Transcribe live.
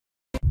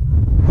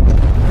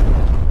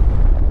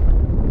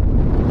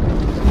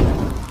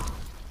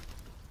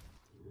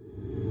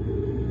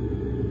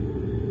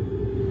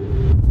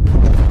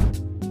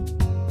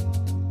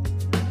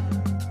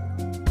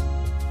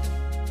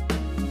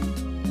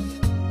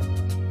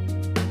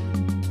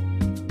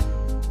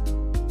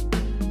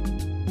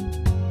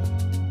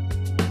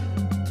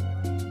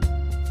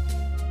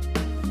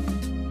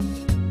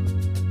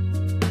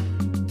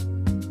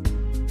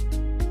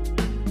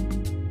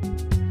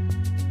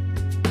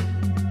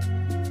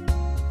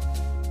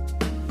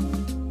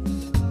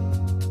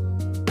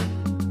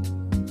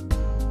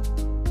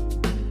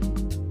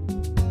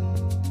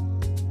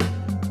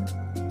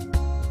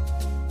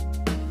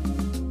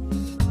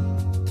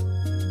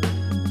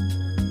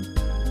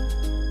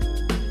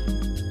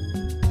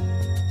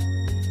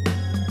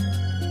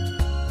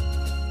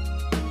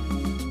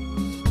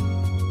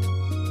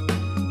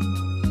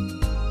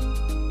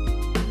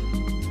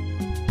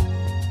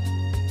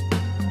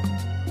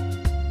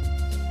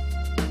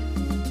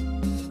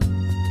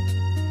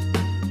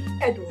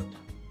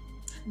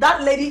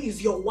That lady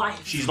is your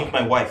wife. She's not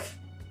my wife.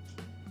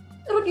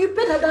 You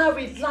paid her that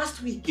rate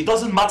last week. It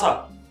doesn't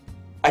matter.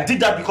 I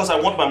did that because I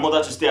want my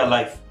mother to stay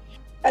alive.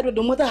 Edward,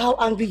 no matter how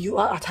angry you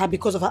are at her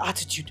because of her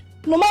attitude,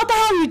 no matter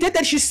how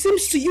irritated she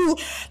seems to you,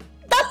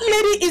 that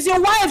lady is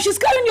your wife. She's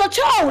carrying your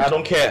child. I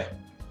don't care.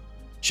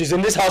 She's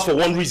in this house for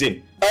one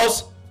reason.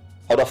 Else,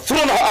 I would have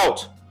thrown her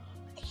out.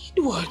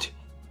 Edward.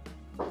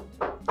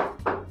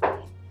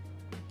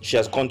 She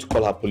has gone to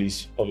call her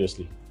police,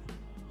 obviously.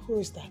 Who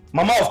is that?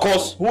 Mama, of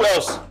course. Who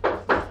else?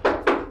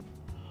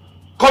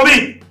 Come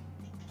in!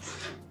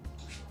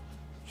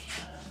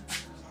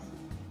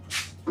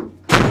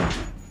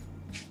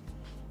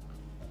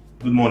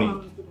 Good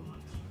morning.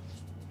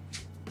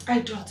 I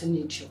don't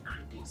need your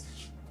greetings.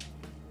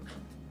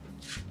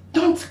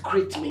 Don't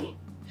greet me.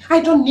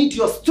 I don't need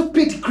your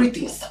stupid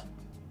greetings.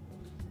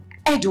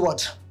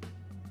 Edward,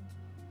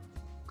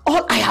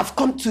 all I have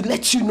come to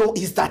let you know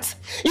is that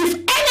if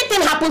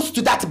anything happens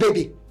to that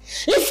baby,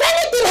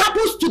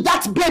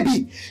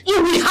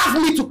 you will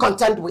have me to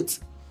contend with.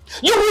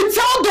 You will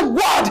tell the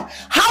world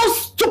how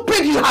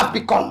stupid you have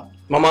become.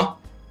 Mama,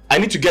 I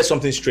need to get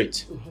something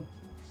straight.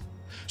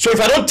 So if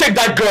I don't take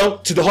that girl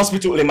to the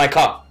hospital in my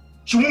car,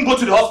 she won't go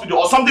to the hospital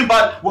or something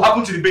bad will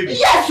happen to the baby.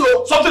 Yes,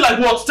 so something like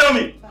what? Tell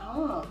me.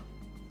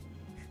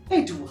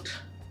 Edward,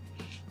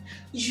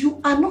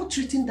 you are not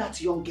treating that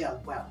young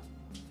girl well.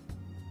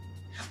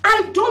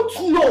 I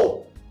don't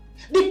know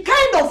the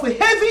kind of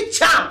heavy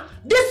charm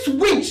this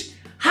witch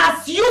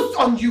has used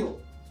on you.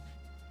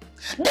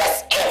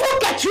 This evil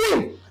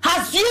Catherine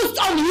has used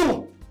on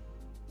you.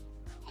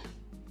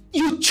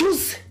 You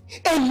choose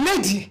a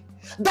lady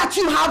that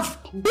you have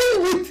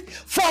been with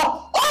for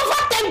over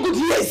 10 good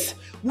years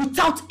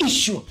without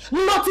issue,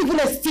 not even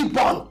a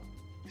stillborn,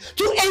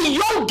 to a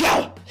young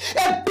girl,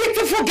 a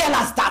beautiful girl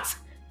as that.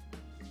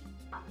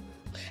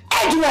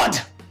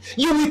 Edward,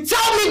 you will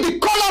tell me the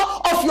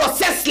color of your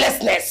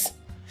senselessness.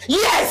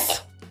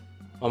 Yes!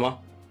 Mama,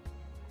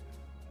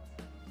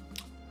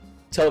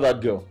 tell that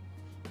girl,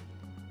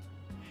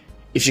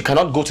 if she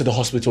cannot go to the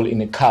hospital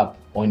in a cab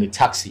or in a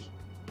taxi,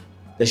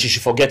 then she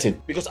should forget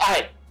it. Because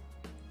I,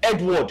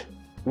 Edward,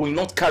 will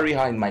not carry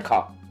her in my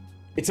car.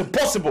 It's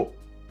impossible.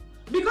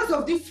 Because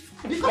of this...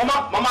 Mama,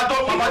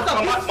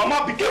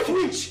 be careful.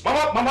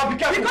 Mama, be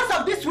careful. Because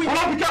of this week.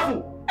 Mama, be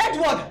careful.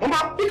 Edward,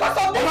 Mama, because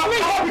of this week.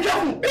 Mama, be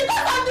careful.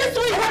 Because of this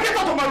week. Mama, get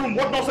out of my room.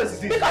 What nonsense is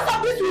this? Because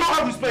of this week.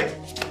 Have respect.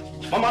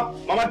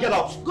 Mama, get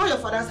out. Go to your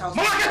father's house.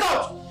 Mama, get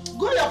out.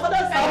 Go to your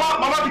father's house.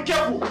 Mama, be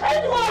careful.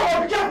 Edward,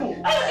 Mama, be careful.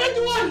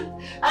 Edward.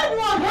 You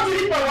want to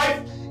hit my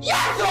wife?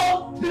 Yes, sir.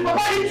 Did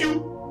Papa hit you?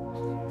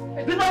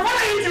 Did my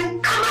father hit you?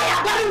 Am I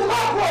a married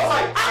woman? Go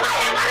outside. Am I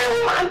a married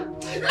woman?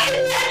 Let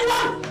me,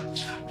 Edward.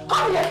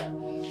 Come here.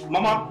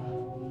 Mama,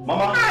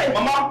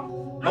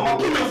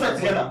 pull yourself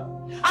together.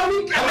 I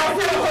will get Mama,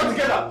 pull yourself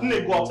together. Nne,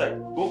 go outside.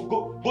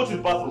 Go to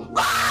the bathroom.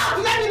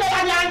 Let me know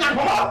when you're angry.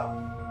 Mama!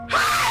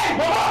 Hey!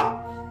 Mama!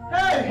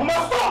 Hey! Mama,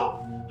 stop!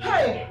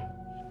 Hey!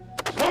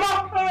 Mama!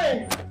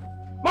 Hey!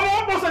 Mama,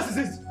 what nonsense is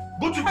this?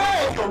 Go to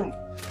your room.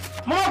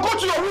 Mama, go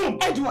to your room.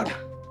 Edward!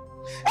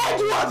 I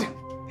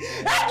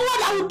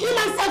will kill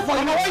myself for you.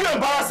 Mama, why are you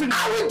embarrassing me? I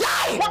will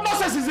die. What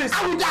nonsense is this? I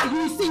will die. You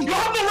will see. You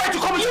have no right to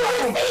come into my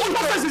room. What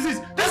nonsense is this?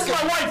 This is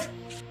my wife.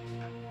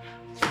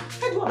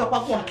 Edward,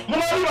 Mama,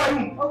 leave my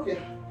room. Okay.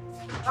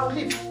 I will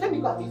leave. Let me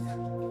go at this.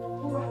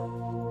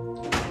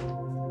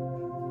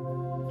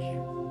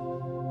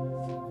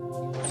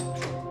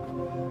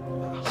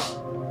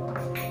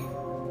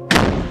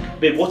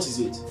 Babe, what is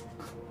it?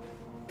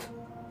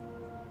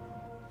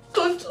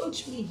 Don't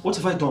touch me. What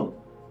have I done?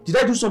 Did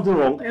I do something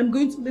wrong? I am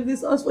going to leave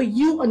this house for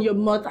you and your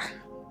mother.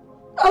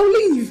 I'll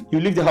leave.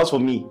 You leave the house for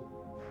me.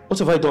 What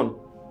have I done?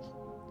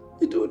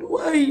 Dude,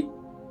 why?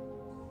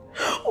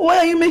 Why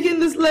are you making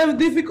this life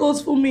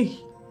difficult for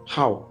me?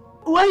 How?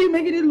 Why are you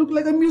making it look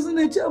like I'm using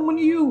a charm on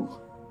you?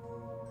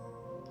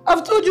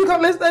 I've told you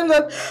countless times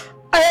that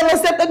I have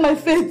accepted my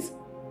fate.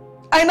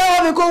 I now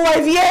have a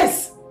co-wife,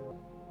 yes.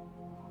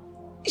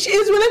 She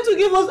is willing to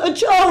give us a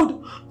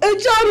child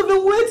we've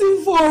been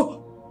waiting for.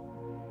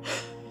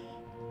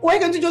 Why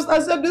can't you just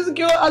accept this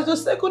girl as your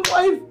second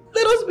wife?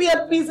 Let us be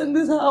at peace in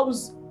this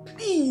house,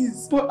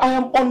 please. But I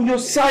am on your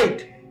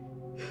side.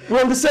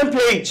 We're on the same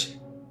page.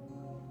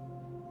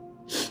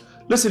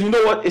 Listen, you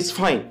know what? It's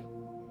fine.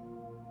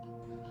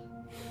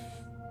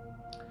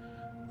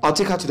 I'll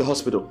take her to the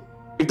hospital.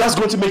 If that's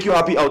going to make you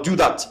happy, I'll do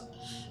that.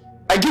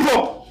 I give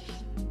up.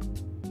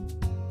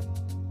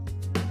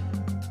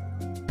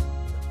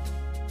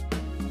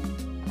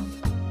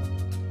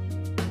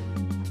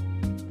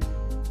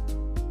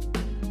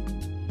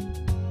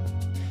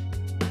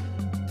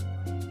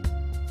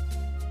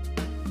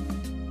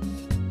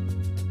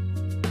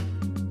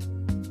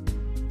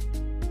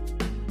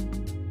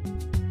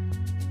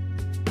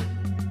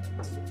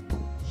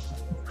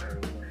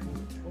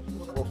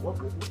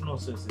 What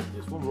nonsense is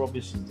this? What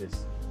rubbish is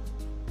this?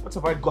 What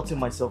have I gotten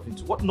myself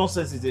into? What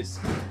nonsense is this?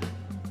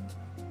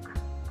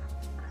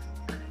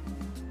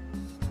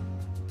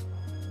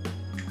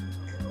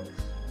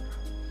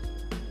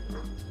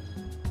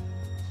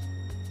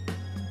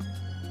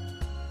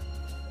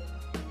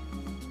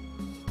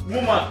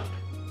 Woman,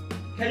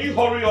 can you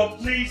hurry up,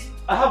 please?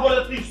 I have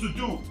other things to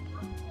do.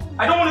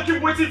 I don't want to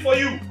keep waiting for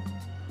you.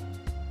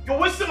 You're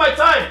wasting my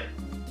time.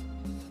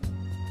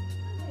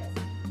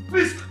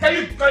 Please, can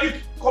you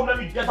come let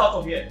me get out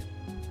of here?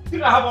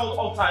 Think I have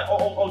all time,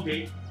 all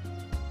day?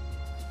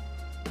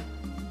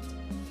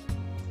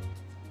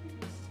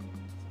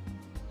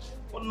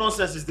 What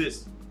nonsense is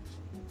this?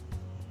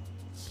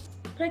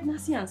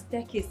 Pregnancy and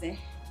staircase, they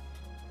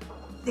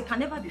can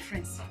never be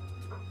friends.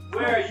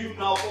 Where are you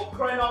now? For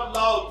crying out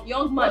loud!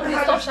 Young man, please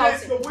stop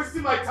shouting. You're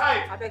wasting my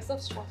time. I beg, stop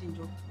shouting,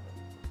 Joe.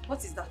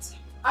 What is that?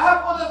 I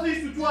have other things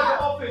to do at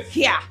the office.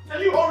 Here.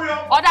 Can you hurry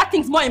up? Other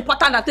things more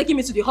important than taking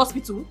me to the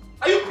hospital?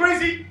 Are you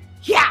crazy?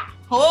 Here.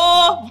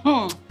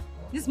 Oh,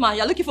 This man,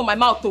 you're looking for my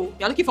mouth, though.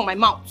 You're looking for my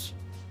mouth.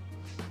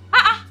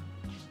 Come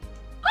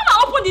and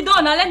open the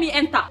door now. Let me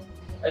enter.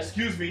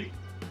 Excuse me.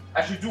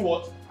 I should do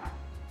what?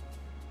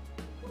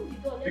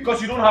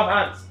 Because you don't have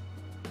hands.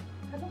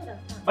 I don't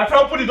understand. My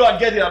friend, open the door and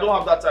get in. I don't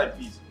have that time,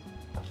 please.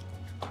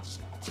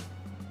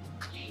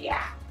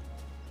 Yeah.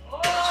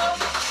 Look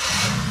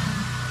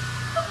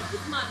at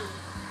this man.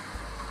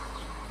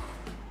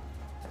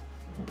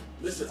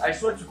 Listen, I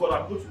swear to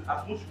God, I'm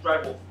going to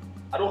drive off.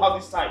 I don't have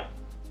this time.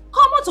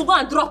 Come on to go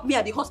and drop me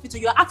at the hospital.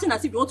 You're acting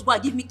as if you want to go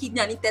and give me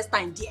kidney and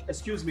intestine there.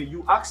 Excuse me,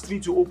 you asked me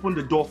to open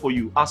the door for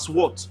you. As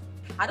what?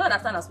 I don't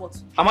understand as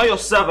what. Am I your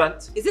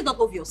servant? Is it not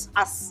obvious?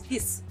 As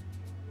this.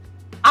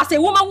 As a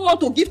woman who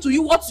wants to give to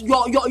you what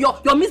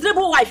your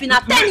miserable wife in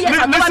her 10 years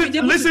has never been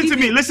able to give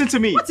you. Listen to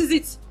me. What is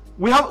it?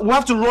 We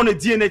have to run a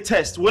DNA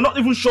test. We're not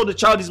even sure the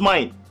child is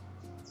mine.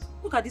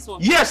 Look at this one.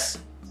 Yes.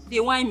 They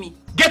whine me.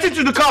 Get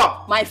into the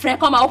car. My friend,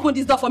 come and open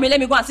this door for me. Let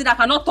me go and see that I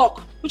cannot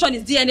talk. Which one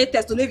is DNA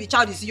test to know if the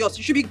child is yours?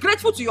 You should be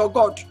grateful to your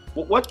God.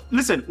 What?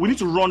 Listen, we need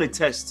to run a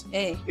test.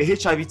 Hey. A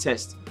HIV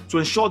test to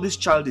ensure this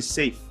child is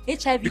safe.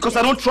 HIV because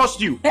test. I don't trust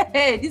you.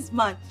 Hey, this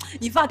man.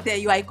 In fact,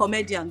 you are a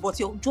comedian, but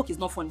your joke is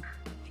not funny.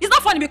 It's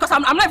not funny because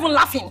I'm not even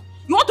laughing.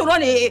 You want to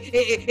run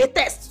a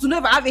test to know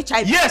if I have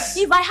HIV? Yes!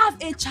 If I have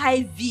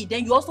HIV,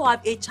 then you also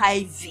have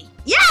HIV.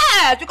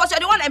 Yeah, because you're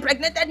the one that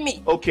impregnated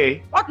me.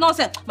 Okay. What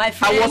nonsense, my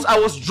friend. I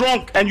was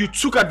drunk and you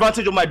took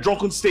advantage of my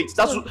drunken state.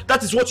 That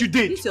is what you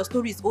did. This your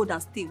story is old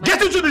and stale.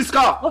 Get into this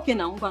car. Okay,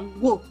 now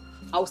go.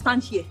 I will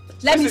stand here.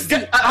 Let me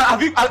see.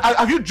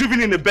 Have you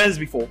driven in a Benz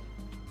before?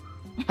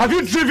 Have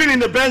you driven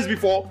in a Benz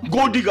before?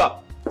 Gold digger.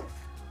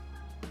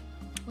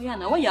 Oh yeah,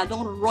 now when you are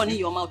done running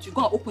your mouth, you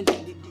go and open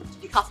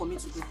the car for me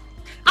to go.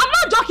 I'm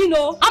not joking,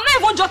 no. I'm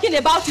not even joking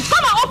about it.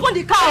 Come and open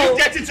the car. You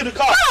get into the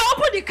car. Come and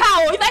open the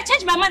car. If I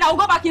change my mind, I will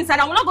go back inside.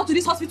 I will not go to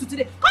this hospital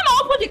today. Come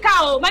and open the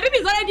car. My baby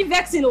is already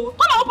vexing. Come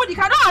and open the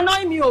car. Don't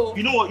annoy me.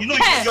 You know what? You're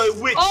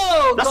a witch.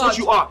 Oh, that's God. What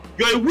you are.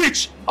 You're a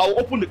witch. I'll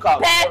open the car.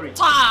 Better.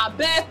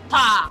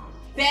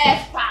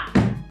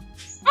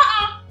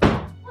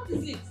 What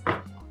is it?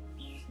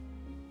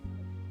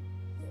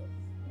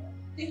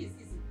 Think it's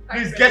easy.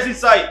 Please get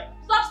inside.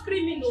 Stop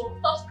screaming, no.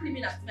 Stop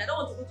screaming at me. I don't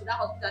want to go to that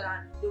hospital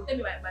and they will tell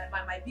me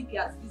my BP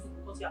has risen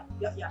because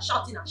you are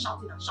shouting and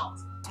shouting and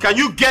shouting. Can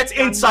you get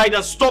inside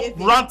and stop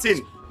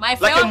ranting? My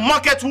friend, like a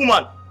market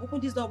woman. Open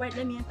this door, right?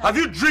 Let me enter. Have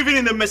you driven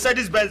in a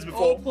Mercedes Benz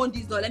before? Open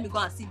this door, let me go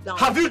and sit down.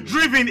 Have you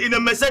driven in a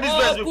Mercedes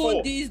Benz before?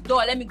 Open this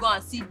door, let me go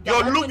and sit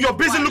down. You're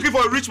busy looking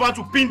for a rich man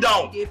to pin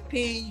down. They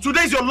pay you.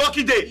 Today's your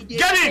lucky day.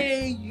 Get in. They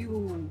pay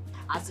you.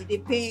 As they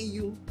pay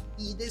you,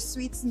 they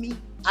sweet me.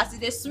 As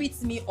they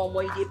sweet me, or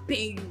they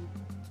pay you.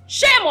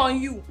 Shame on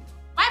you!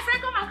 My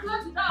friend, come and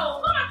close it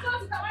down. Come and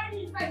close it down. Why are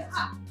you inside?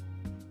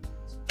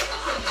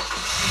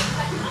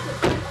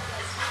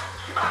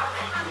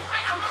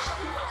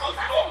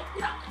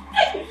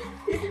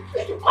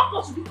 Come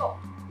close to the door.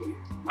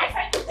 My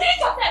friend, take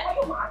yourself. Are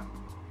you mad?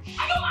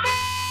 Are you mad?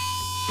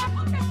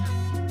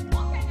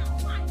 Okay, now,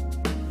 fine.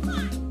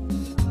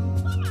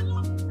 Come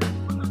along.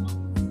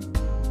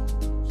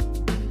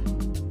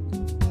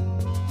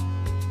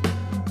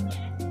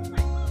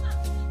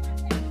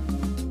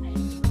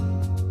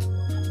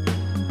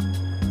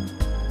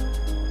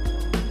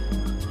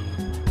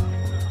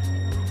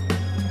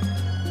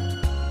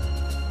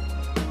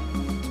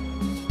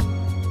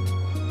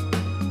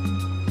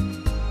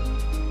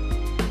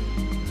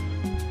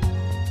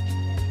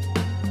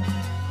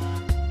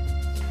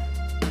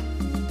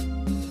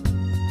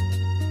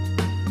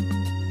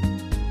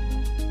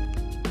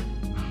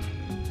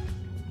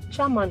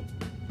 Shaman,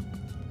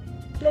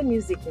 play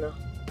music now.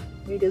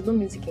 Maybe there's no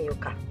music in your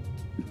car.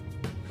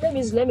 Play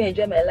music, let me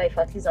enjoy my life.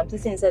 At least I'm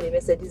sitting inside the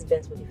Mercedes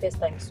Benz for the first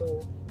time,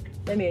 so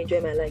let me enjoy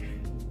my life.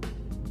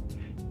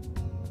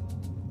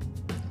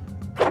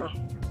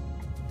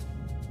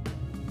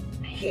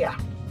 Here.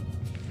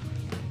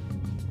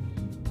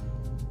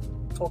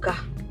 Okay.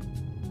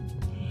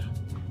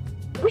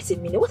 Wait a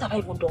minute, what have I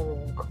even done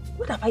wrong?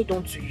 What have I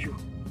done to you?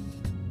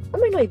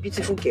 Am I not a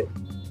beautiful girl?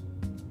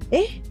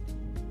 Eh?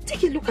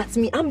 Take a look at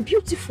me. I'm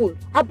beautiful.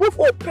 Above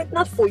all,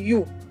 pregnant for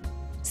you.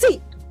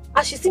 See,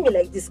 as you see me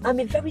like this, I'm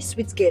a very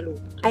sweet girl.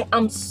 I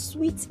am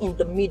sweet in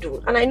the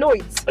middle, and I know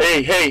it.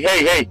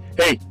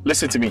 Hey,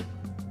 listen to me.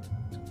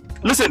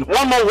 Listen,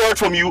 one more word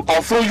from you,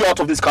 I'll throw you out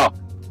of this car.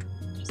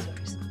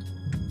 Sorry, sir.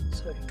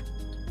 Sorry.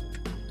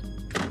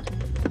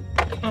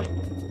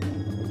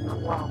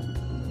 Wow.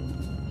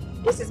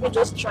 This is me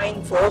just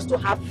trying for us to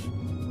have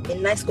a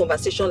nice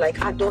conversation like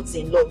adults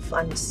in love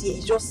and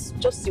see,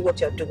 just see what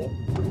you're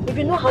doing. If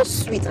you know how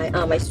sweet I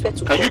am, I swear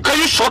to God. Can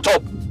you shut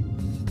up?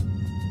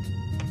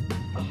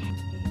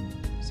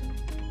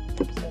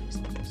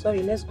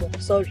 Sorry, let's go.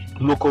 Sorry.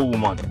 Local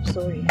woman.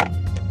 Sorry.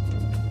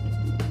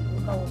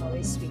 Local woman,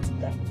 very sweet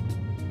guy.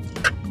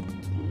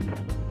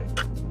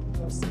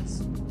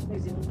 Nonsense. Who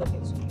is even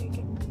talking to me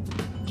again?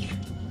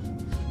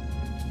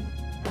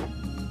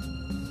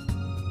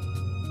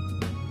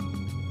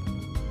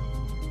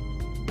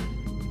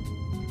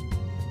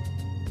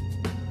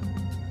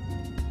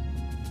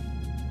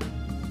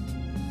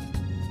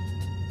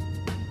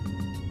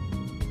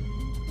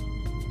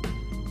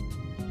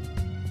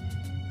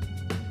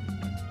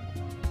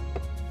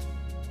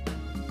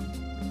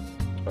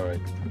 All right.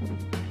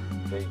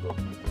 There you go.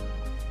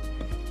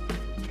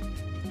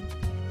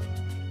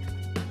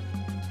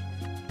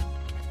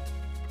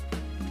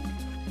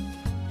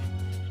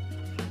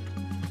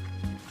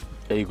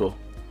 There you go.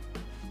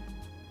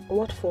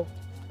 What for?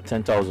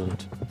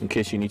 10,000 in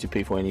case you need to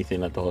pay for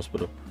anything at the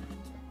hospital.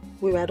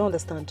 Wait, I don't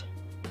understand.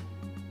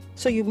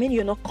 So you mean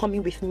you're not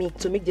coming with me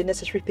to make the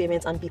necessary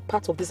payments and be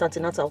part of this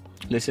antenatal?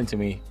 Listen to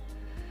me.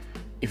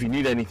 If you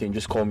need anything,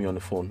 just call me on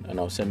the phone and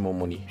I'll send more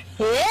money.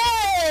 Hey!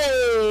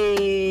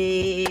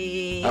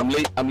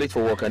 I'm late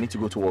for work. I need to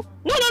go to work.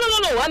 No.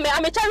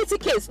 I'm a charity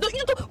case. No,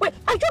 you don't. Wait,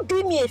 are you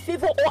doing me a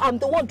favor or I'm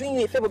the one doing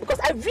you a favor? Because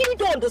I really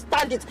don't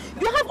understand it.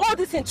 You have all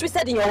this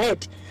twisted in your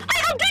head.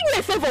 I am doing you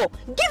a favor,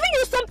 giving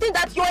you something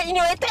that you're in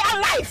your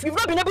entire life you've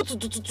not been able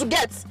to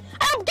get.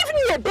 I am giving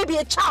you a baby,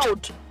 a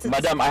child.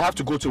 Madam, I have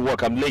to go to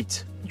work. I'm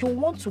late. You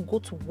want to go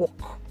to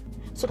work?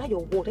 So that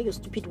your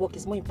stupid work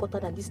is more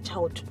important than this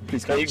child.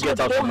 Please, can you get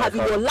out of my car? You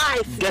don't have in your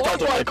life. Get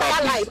out of my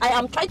car, life. I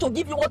am trying to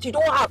give you what you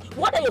don't have.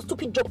 What that your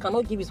stupid job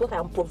cannot give is what I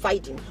am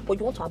providing. But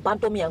you want to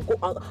abandon me and go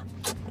out.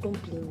 Don't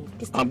blame me.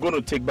 I'm going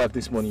to take back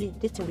this money. See,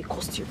 this thing will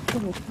cost you.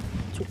 It will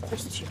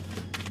cost you.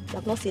 You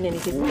have not seen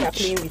anything. We are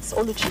playing with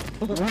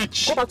Oluchi.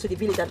 Which? Go back to the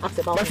village and ask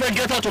about my friend,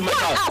 get out of my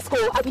car. Ask,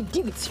 oh, I will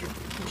deal with you.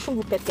 I will show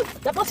you better.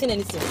 You have not seen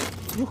anything.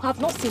 You have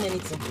not seen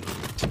anything.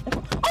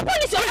 Open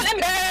it, let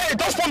me. Hey,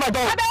 don't spoil my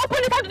door. I better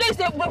open it. How do they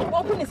say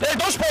open it? Hey,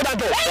 don't spoil that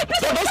door. Hey,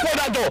 please, don't spoil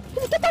that door.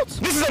 Please get out.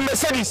 This is a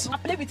Mercedes. I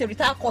play with a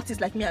retired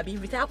courtist like me. I be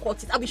retired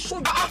courtist. I will show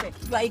you.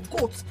 You are a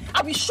goat.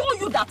 I will show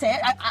you that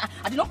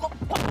I did not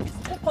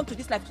come to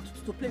this life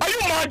to play. Are you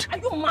mad? Are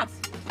you mad?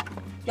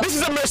 This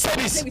is a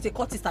Mercedes. Play with a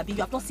courtist, Abi.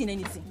 You have not seen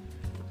anything.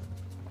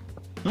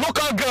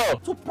 Local girl.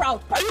 Too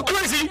proud. Are you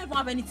crazy? You don't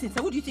have anything.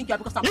 So who do you think you are?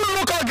 Because I'm you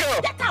local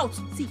girl. Get out.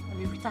 See,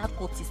 I'm a retired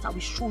courtist. I will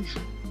show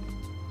you.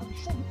 I will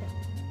show you.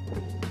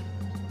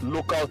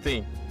 Local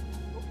thing.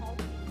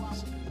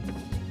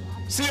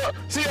 See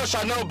your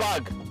Chanel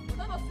bag.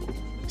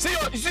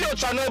 See your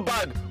Chanel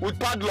bag with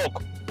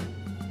padlock.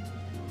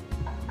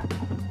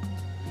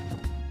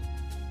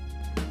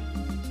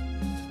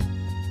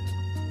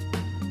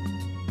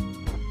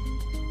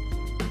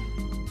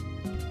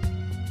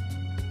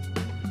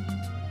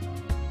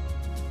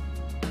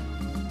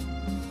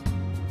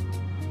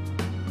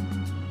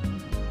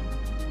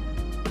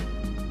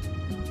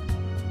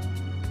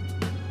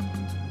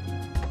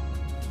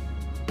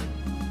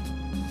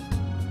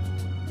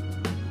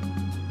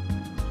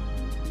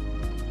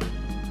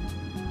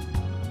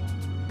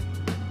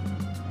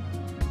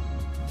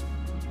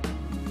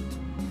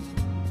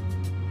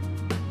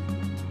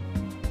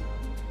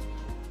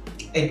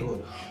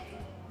 Edward,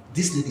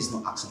 this lady is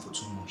not asking for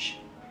too much.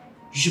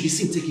 You should be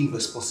seen taking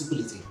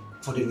responsibility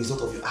for the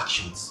result of your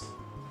actions.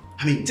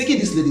 I mean, taking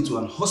this lady to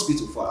an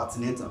hospital for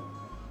antenatal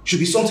should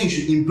be something you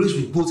should embrace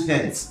with both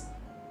hands.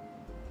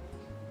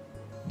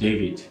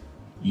 David,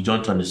 you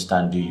don't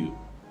understand, do you?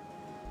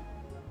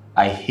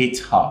 I hate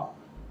her.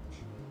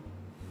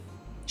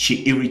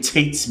 She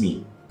irritates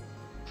me.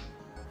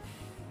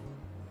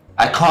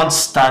 I can't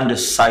stand the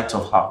sight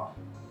of her.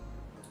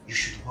 You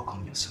should work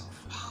on yourself.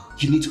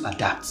 You need to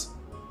adapt.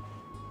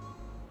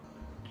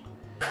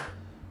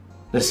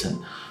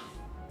 Listen,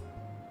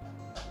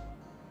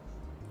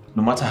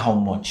 no matter how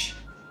much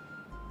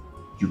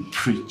you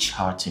preach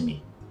her to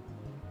me,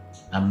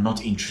 I'm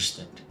not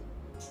interested.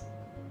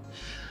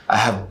 I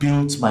have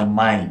built my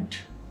mind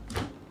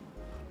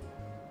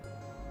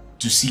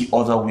to see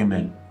other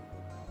women,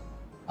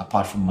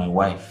 apart from my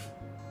wife,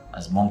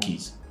 as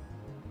monkeys.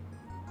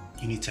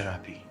 You need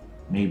therapy.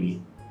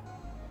 Maybe.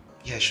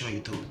 Yeah, sure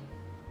you do.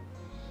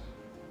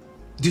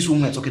 This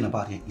woman we're talking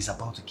about here is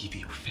about to give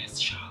you your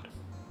first child.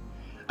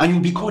 And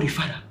you'll be called a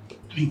father.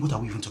 I mean, what are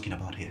we even talking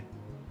about here?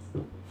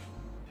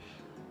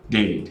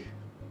 David,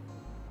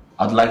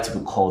 I'd like to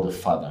be called a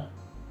father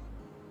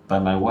by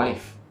my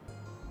wife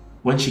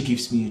when she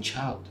gives me a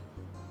child.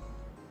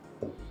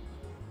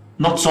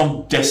 Not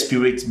some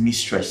desperate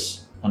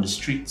mistress on the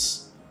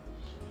streets.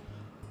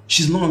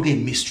 She's no longer a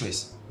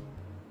mistress.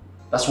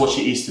 That's what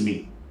she is to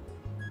me.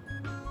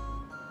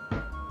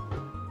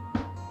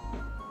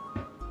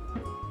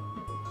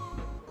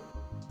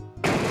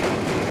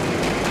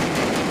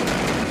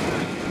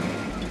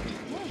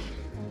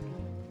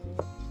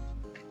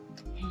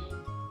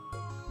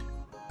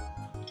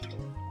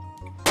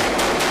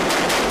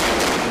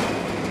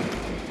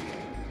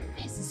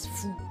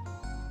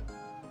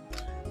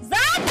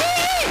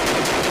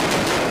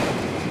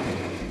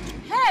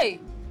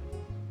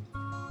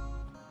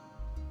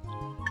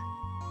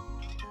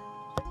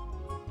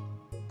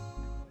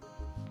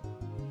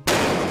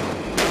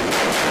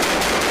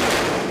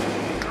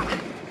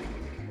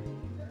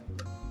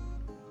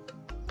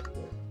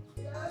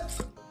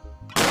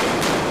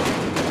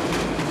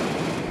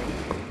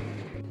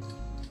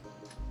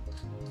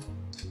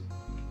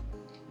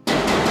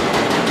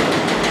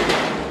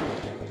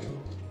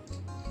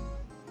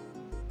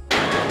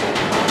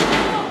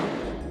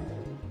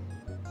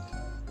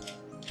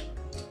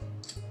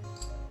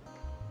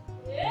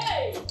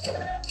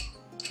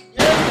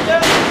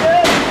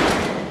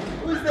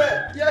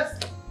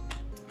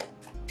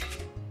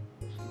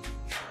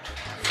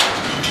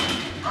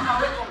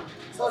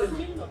 Sorry.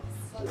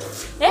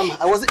 Eh?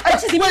 I was. What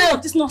is the meaning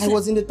of this nonsense? I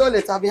was in the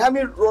toilet. I've been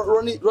having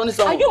running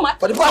some. Are you mad?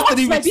 For the past 3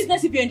 weeks. What's my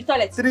business if you're in the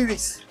toilet? 3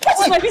 weeks. What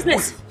is my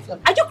business?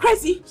 Sorry. Are you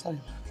crazy? Sorry.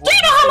 Do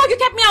you know how long you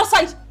kept me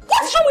outside?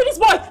 What's wrong with this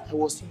boy? I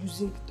was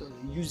using the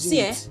toilet.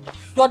 See,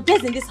 your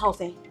days in this house,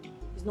 is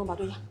no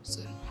matter.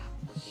 Sorry.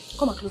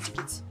 Come and close the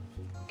gate.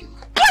 Okay.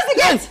 Close the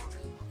gate!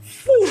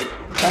 Fool!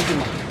 Thank you,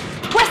 ma.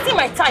 Wasting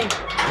my time.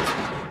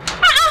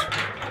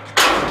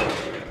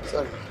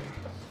 Sorry.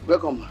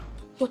 Welcome, ma.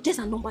 Your days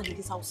are numbered in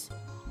this house.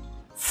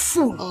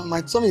 Fool!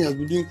 My tummy has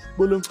been doing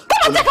bolum. Come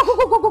on, take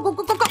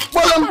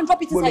go. Come and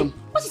drop it inside. Bolum.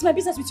 What is my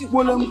business with you? I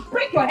will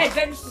break your head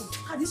very soon.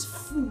 This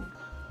fool.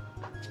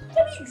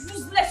 Very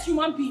useless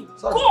human being.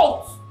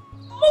 God!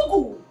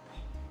 Mugu!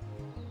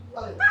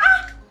 What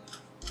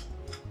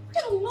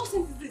kind of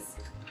nonsense is this?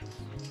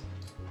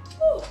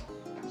 Oh.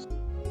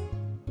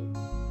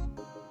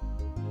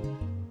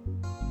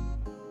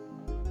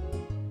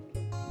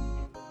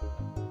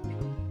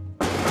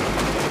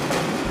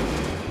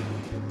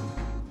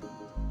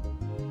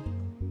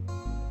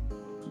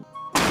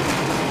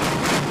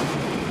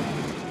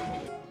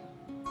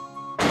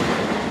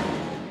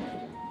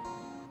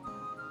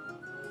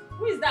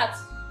 Who is that?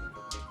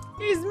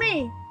 It's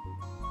me.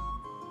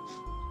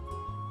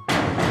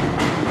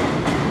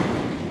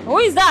 Who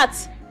is that?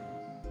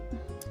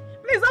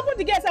 Please open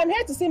the gate. I'm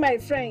here to see my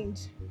friend.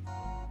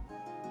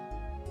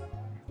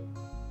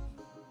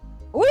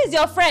 Who is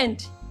your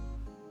friend?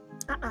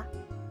 My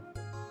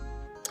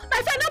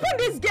friend, open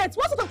this gate.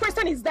 What sort of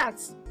question is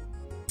that?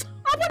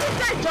 Open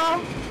this gate,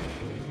 John.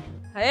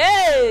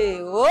 Hey,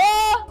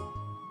 oh.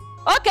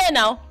 Okay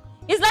now.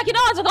 It's like you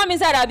don't want to come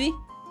inside, Abby.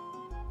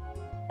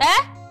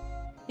 Eh?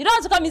 You don't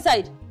want to come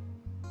inside?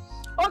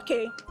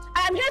 Okay.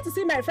 I am here to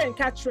see my friend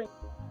Catherine.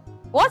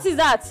 What is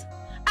that?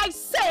 I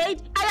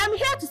said I am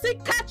here to see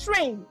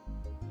Catherine.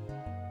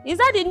 Is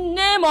that the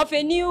name of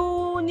a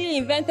newly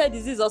invented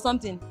disease or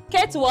something?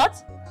 Kate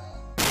what?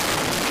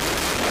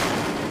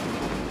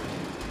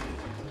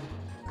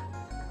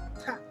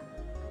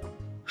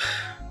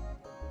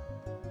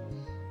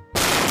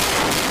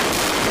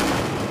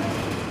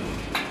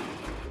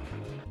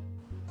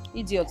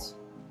 Idiot.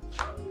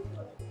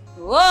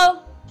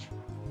 Whoa!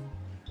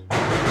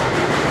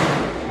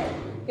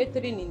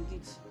 Catherine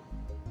indeed.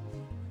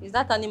 Is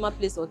that animal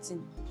place or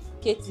thing?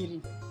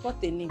 Catherine.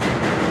 What a name.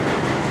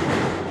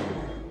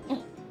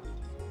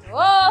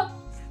 Whoa!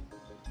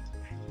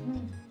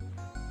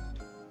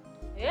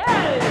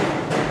 Yeah!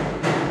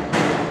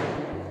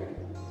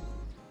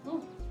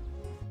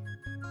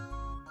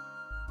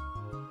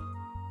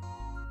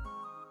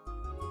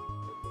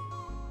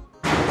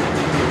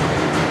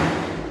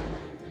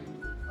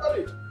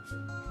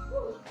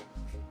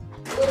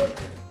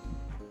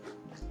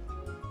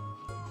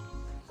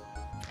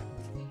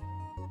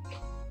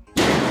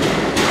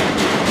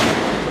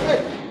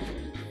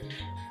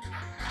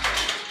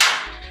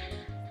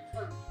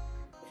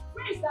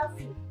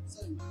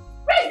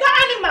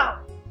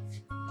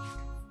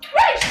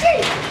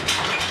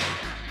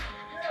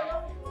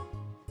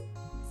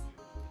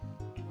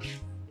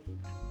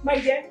 My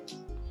dear,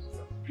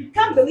 you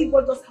can't believe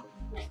what just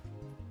happened.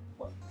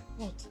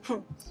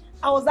 What?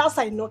 I was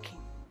outside knocking.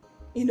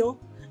 You know,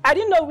 I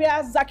didn't know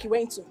where Zaki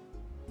went to.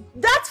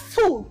 That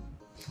fool,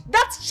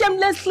 that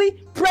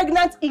shamelessly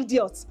pregnant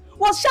idiot,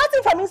 was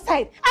shouting from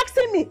inside,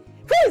 asking me,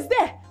 who is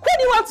there? Who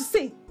do you want to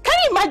see? Can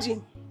you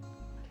imagine?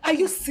 Are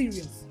you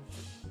serious?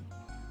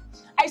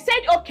 I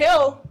said,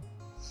 okay,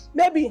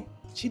 maybe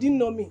she didn't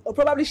know me, or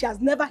probably she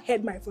has never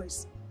heard my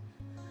voice.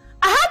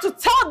 I had to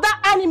tell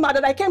that animal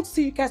that I came to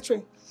see you,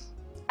 Catherine.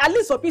 At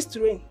least for peace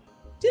to reign.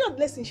 Do you know the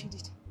lesson she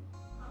did?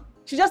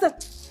 She just said,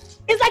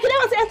 it's like you don't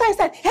want to enter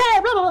inside. Hey,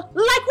 blah, blah,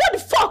 blah. Like, what the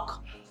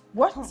fuck?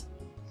 What?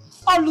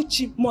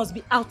 Oluchi must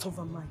be out of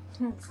her mind.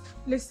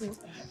 Listen,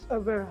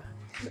 Vera,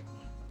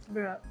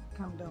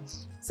 calm down.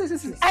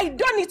 See. I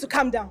don't need to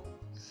calm down.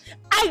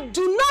 I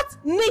do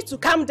not need to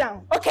calm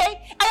down,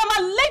 okay? I am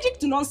allergic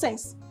to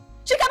nonsense.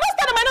 She cannot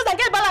stand on my nose and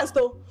get balanced,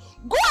 though.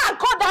 Go and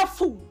call that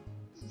fool.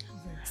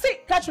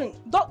 See, Catherine,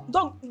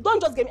 don't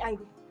just get me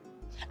angry.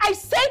 I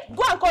said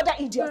go and call that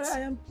idiot.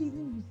 I am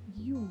pleading with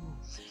you.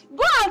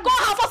 Go and call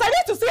her first. I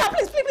need to see her.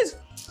 Please.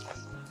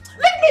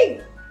 Leave me.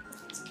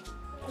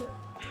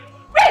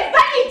 Where's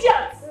that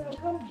idiot?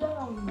 Calm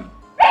down.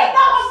 Where's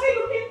that ugly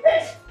looking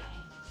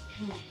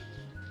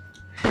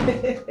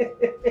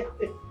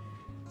bitch?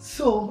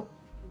 So,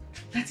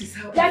 that is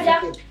how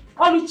Yaya,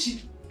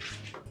 Oluchi,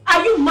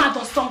 are you mad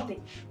or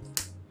something?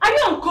 Are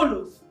you on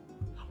colos?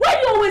 Why do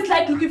you always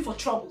like looking for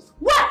troubles?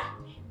 Why?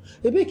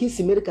 Ebe ka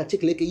isi mere ka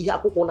Chikleke ihe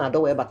akwụkwọ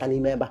na-adọ wee bata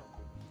n'ime ebe a.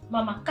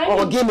 Mama, can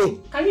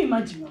you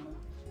imagine, Mama?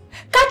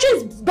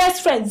 Catherine's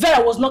best friend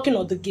Vera was knocking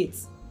on the gate.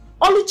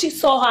 Oluchi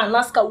saw her and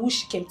asked her who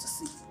she came to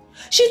see.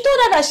 She told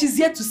her that she's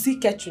here to see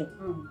Catherine.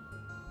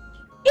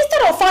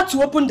 Instead of her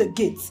to open the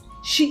gate,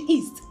 she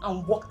eased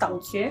and walked out.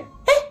 Okay.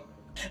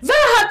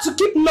 Vera had to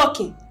keep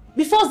knocking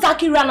before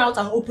Zaki ran out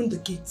and opened the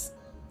gate.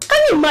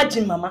 Can you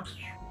imagine, Mama?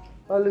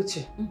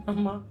 Oluchi.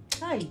 Mama.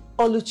 Hi.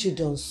 Oluchi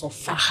don't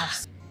suffer.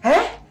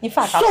 In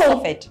fact, I've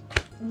suffered.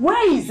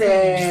 Where is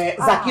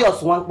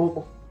Zacchaeus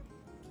Wankpoko?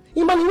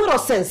 Imani, what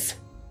of sense?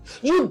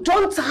 You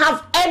don't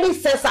have any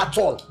sense at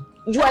all.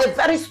 You are a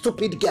very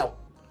stupid girl.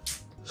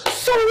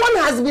 Someone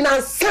has been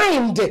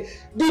assigned the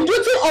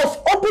duty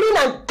of opening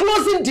and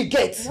closing the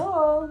gate.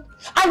 No.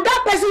 And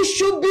that person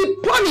should be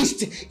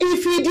punished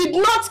if he did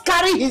not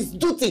carry his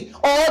duty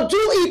or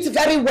do it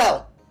very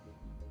well.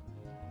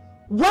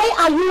 Why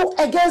are you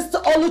against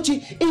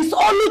Oluchi? Is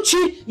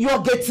Oluchi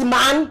your gate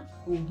man?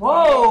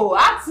 Whoa,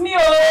 ask me,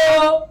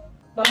 oh!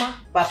 Mama,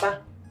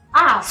 Papa.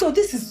 So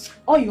this is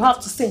all you have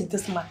to say in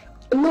this matter?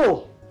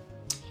 No.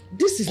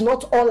 This is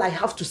not all I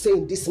have to say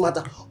in this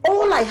matter.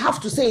 All I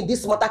have to say in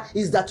this matter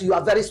is that you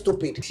are very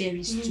stupid.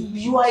 Very stupid.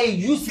 You are a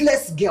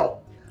useless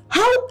girl.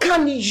 How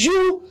can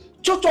you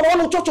he's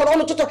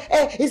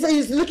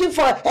looking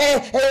for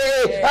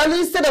and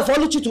instead of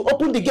Oluchi to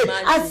open the gate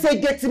as a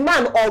gate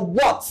man or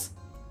what?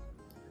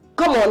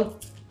 Come on.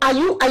 Are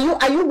you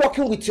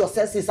working with your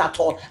senses at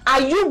all?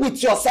 Are you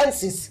with your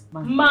senses?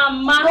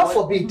 Mama. God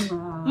forbid.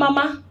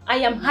 Mama, I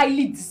am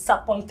highly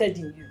disappointed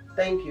in you.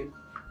 Thank you.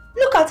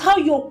 Look at how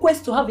your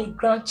quest to have a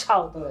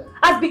grandchild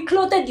has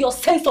beclouded your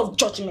sense of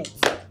judgment.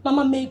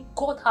 Mama, may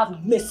God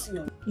have mercy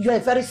on you. You are a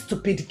very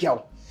stupid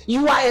girl.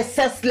 You are a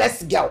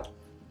senseless girl.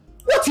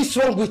 What is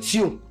wrong with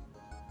you?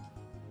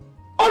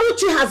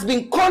 Oluchi has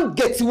been called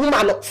gate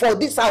woman for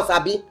this house,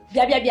 Abi.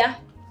 Bia.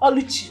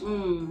 Oluchi.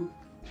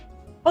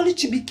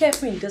 Oluchi, be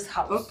careful in this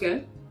house.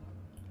 Okay.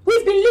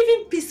 We've been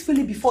living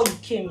peacefully before you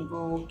came in.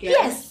 Okay.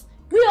 Yes.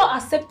 We all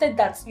accepted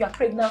that you are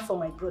pregnant for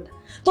my brother.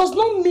 Does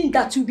not mean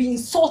that you'll be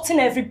insulting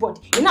everybody.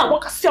 You know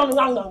what?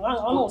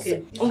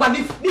 Okay.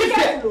 Get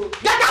out!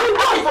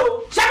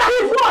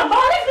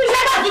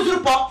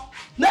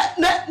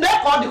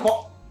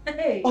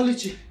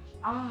 Oluchi,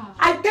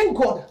 I thank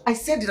God I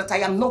said that I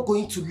am not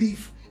going to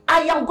leave.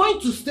 I am going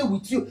to stay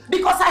with you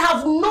because I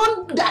have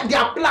known that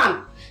their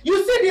plan.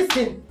 You see this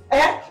thing?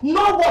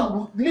 No one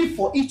will live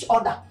for each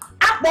other.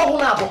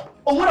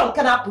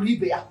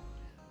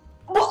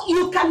 But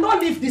you cannot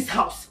leave this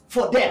house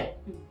for them.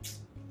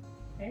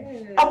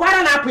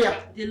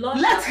 The Lord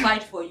will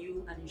fight for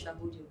you and you shall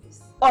hold your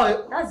peace.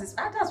 Oh, that's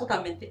what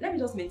I maintain. Let me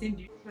just maintain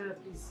the...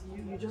 Please,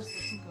 you just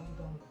calm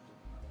down.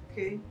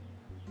 Okay?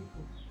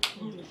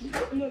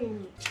 No.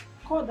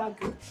 Call that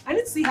girl. I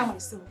need to see her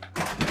myself.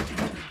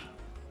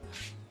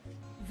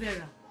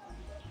 Vera,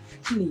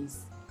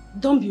 please,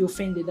 don't be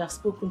offended. I've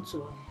spoken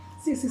to her.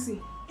 See.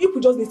 You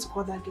could just need to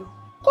call that girl.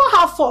 Call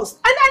her first.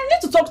 And I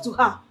need to talk to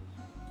her.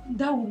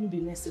 That wouldn't be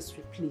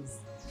necessary, please.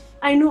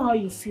 I know how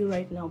you feel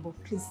right now, but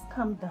please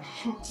calm down.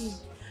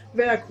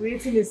 Vera,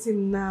 creating a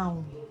scene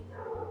now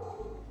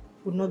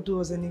would not do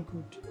us any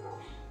good.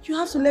 You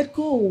have to let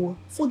go.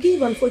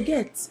 Forgive and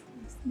forget.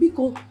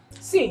 Biko,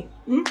 see,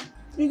 you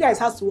guys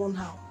have to warn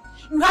her.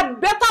 You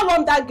had better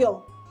warn that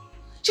girl.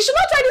 She should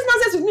not try this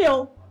nonsense with me,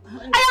 oh.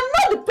 I am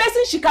not the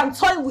person she can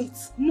toy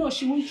with. No,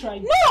 she won't try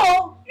it.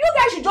 No, you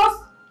guys should just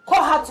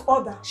call her to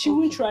order. She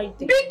won't try it.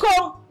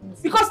 Biko,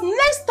 because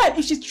next time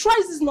if she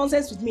tries this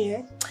nonsense with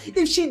me,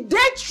 if she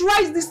dare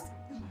tries this...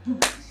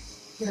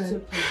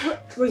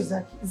 Where is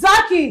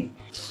Zaki?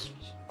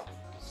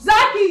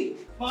 Zaki!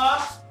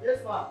 Ma?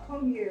 Yes, ma.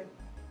 Come here.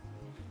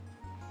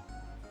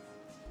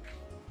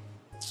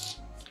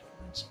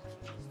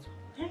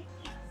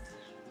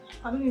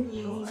 I don't even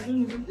know.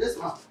 Yes,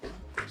 ma.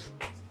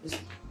 Yes.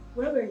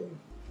 Where were you?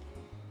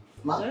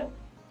 Ma?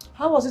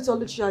 How was it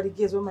Oluchi at the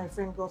gate when my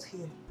friend got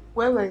here?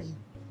 Where were you?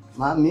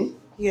 Ma, me?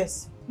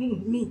 Yes.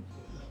 Me.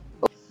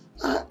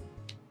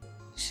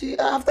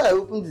 After I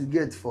opened the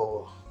gate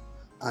for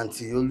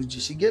Auntie Oluchi,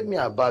 she gave me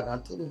a bag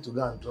and told me to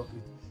go and drop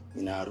it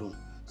in her room.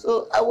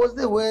 So I was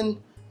there when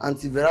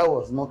Auntie Vera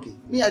was knocking.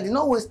 Me, I did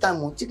not waste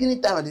time.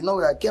 Chicken time, I did not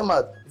wait. I came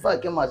out. Before I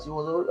came out, she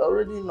was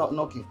already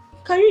knocking.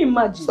 Can you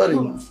imagine? Sorry,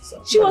 ma.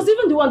 She was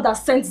even the one that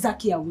sent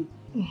Zaki away.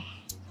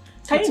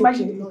 Can you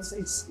imagine the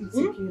nonsense? It's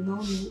okay,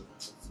 Naomi.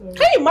 Sorry.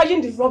 Can you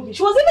imagine the rubbish?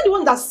 She was even the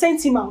one that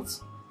sent him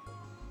out.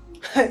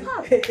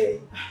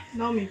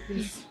 Naomi,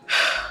 please.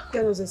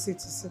 Get us a seat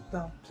to sit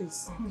down,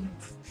 please.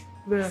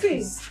 Vera, See,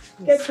 please.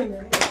 get him.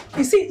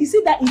 You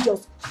see that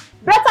idiot?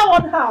 Better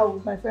warn her.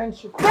 My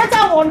friendship.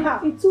 Better warn her.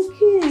 It's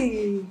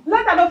okay.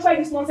 Let her not try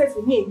this nonsense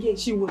with me again.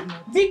 She would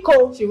not.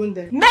 Biko. She wouldn't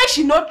dare. May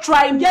she not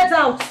try. Get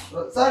out.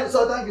 Sorry,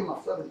 thank you,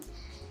 ma. Sorry.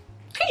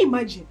 Can you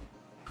imagine?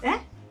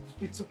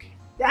 It's okay.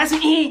 That's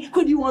me.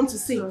 Who do you want to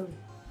see? Sorry.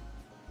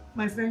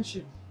 My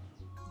friendship.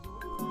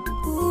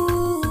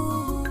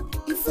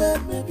 If I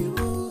maybe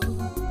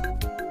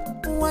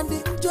one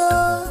day,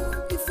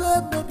 if I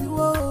maybe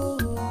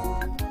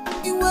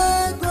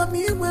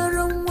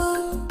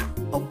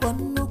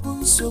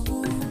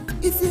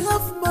if you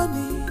have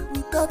money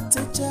without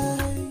a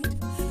child,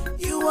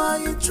 you are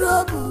in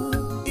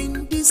trouble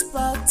in this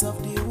part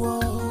of the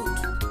world.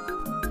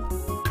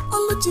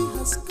 Oluchi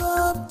has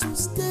come to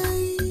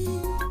stay.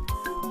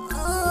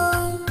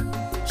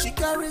 She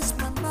carries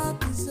mama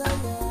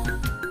desire.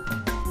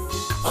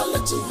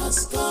 Oluchi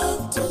has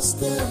come to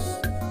stay.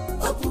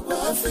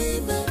 Opuba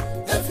female,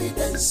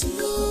 evidence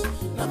you.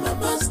 Na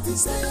mama's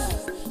desire,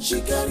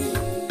 she carry.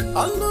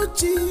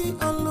 Olochi,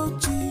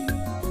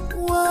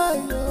 why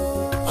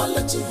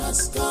Olochi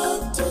has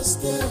come to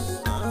stay.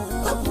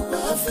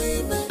 Opuba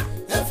female,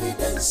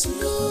 evidence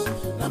you.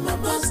 Na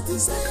mama's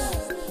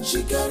desire,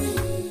 she carry.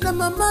 Na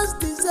mama's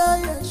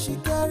desire, she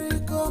carry.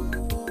 Come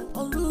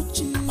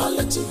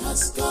Olochi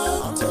has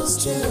come to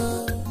stay.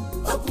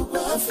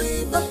 Opuba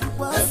female,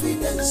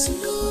 evidence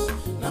you.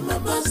 Na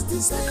mama's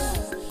desire,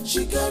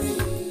 she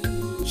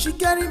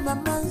carry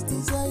mama's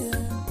desire.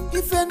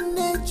 If a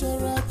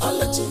nature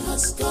Olochi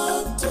has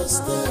come to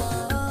stay.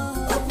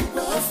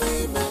 Opuba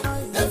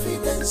female,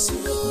 evidence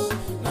you.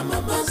 Na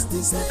mama's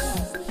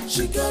desire,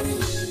 she carry.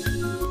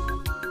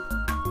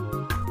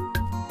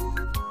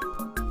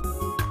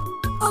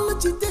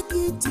 Olochi, take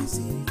it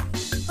easy.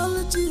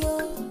 Olochi,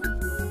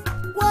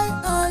 why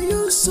are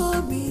you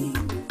so mean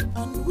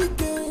and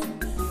wicked?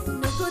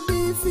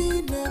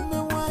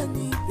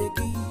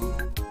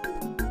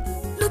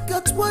 Look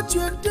at what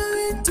you're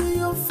doing to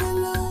your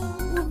fellow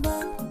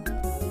woman.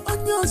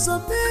 On your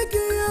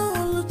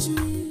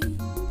Olochi,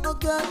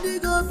 okay,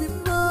 go be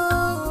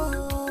more.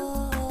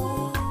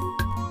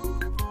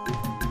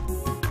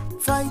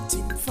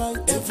 Fighting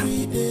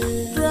every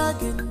day,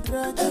 dragging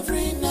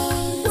every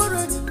night,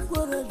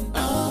 quarreling.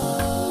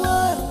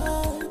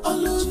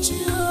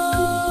 Olochi,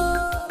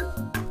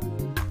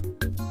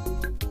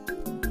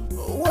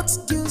 what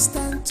do you stand?